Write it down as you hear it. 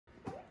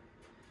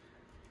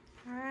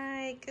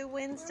Good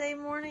Wednesday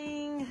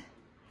morning.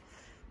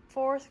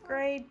 4th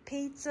grade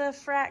pizza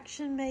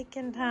fraction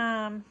making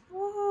time.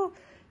 Woo!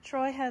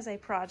 Troy has a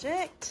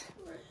project.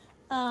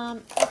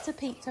 It's a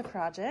pizza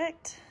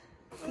project.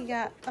 He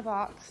got a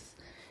box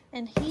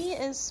and he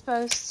is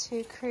supposed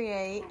to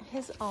create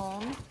his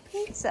own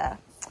pizza.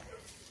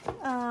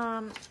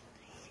 Got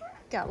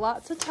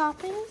lots of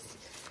toppings.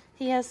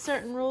 He has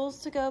certain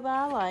rules to go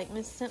by, like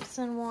Miss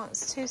Simpson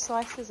wants 2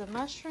 slices of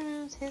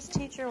mushrooms. His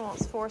teacher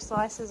wants 4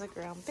 slices of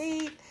ground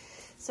beef.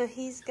 So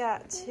he's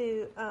got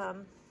to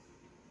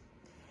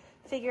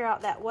figure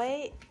out that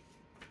weight.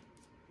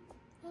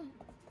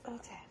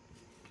 Okay.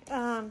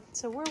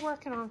 So we're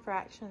working on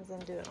fractions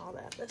and doing all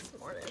that this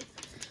morning,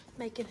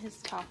 making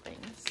his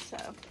toppings. So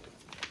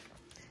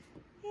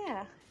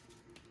yeah,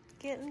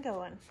 getting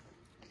going.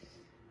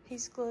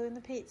 He's gluing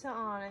the pizza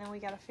on, and then we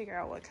got to figure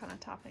out what kind of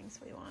toppings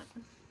we want.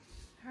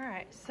 All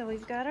right, so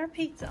we've got our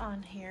pizza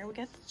on here. We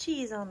got the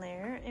cheese on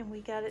there, and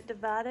we got it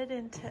divided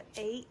into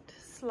 8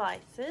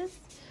 slices.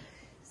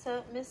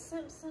 So Miss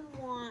Simpson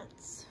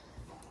wants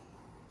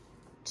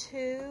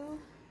 2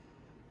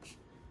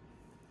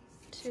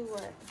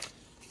 what?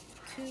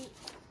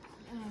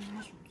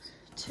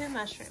 2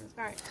 mushrooms.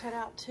 All right, cut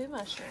out 2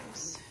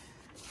 mushrooms.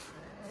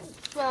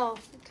 Well,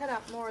 cut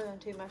out more than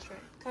 2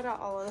 mushrooms. Cut out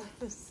all of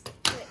those.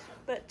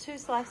 But 2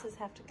 slices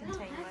have to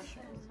contain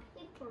mushrooms.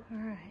 All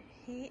right,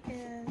 he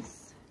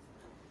is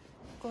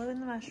gluing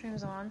the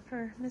mushrooms on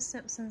for Miss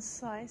Simpson's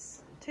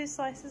slice. 2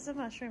 slices of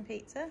mushroom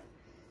pizza.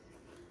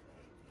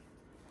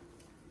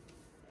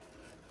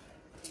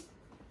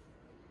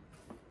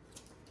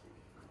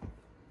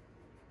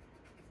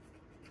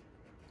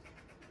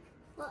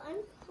 Well, I'm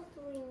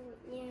coloring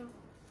now.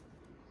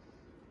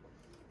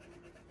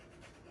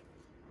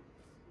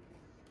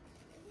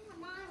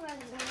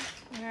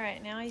 All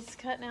right, now he's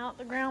cutting out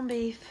the ground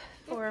beef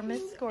for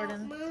Miss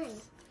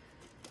Gordon's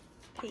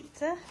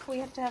pizza. We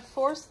have to have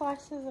 4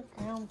 slices of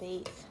ground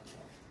beef.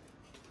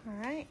 All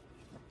right.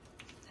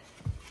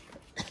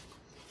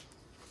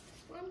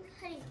 I'm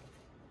cutting.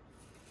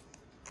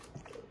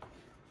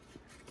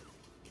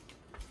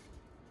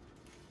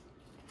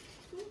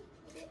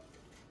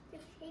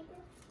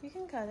 You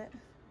can cut it.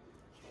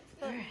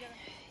 All right,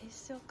 he's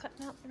still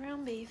cutting out the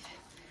ground beef.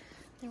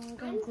 Then we're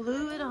going to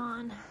glue it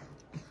on.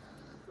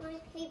 My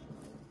paper.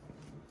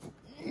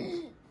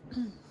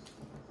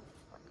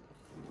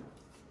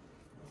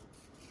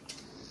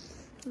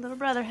 Little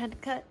brother had to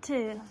cut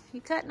too.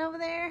 You cutting over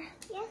there?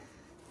 Yeah.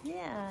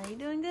 Yeah, you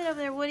doing good over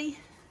there, Woody.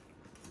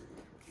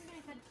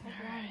 All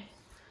right,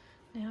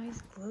 now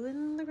he's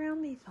gluing the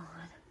ground beef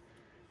on.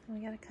 And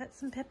we gotta cut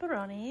some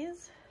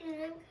pepperonis.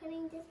 And I'm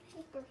cutting this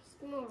paper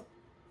small.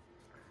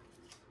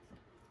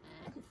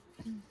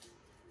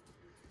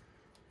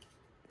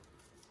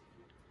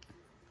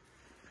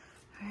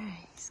 All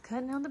right, he's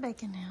cutting out the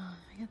bacon now.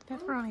 I got the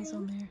pepperonis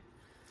on there.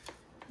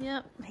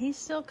 Yep, he's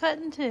still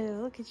cutting too.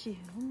 Look at you,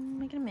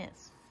 making a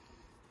mess.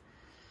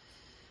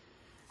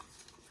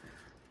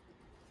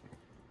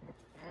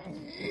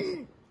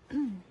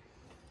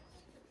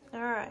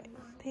 All right,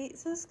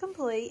 pizza's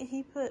complete.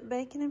 He put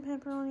bacon and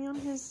pepperoni on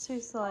his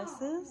 2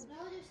 slices,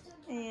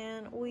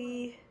 and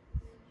we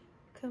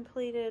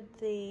completed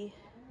the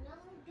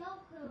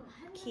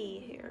key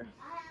here.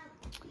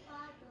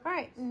 All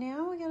right,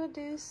 now we gotta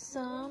do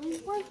some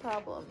word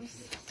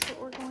problems. That's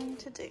what we're going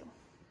to do.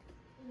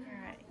 All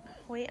right,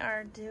 we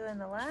are doing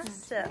the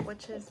last step,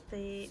 which is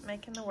the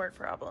making the word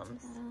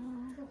problems.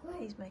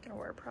 He's making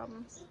word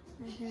problems.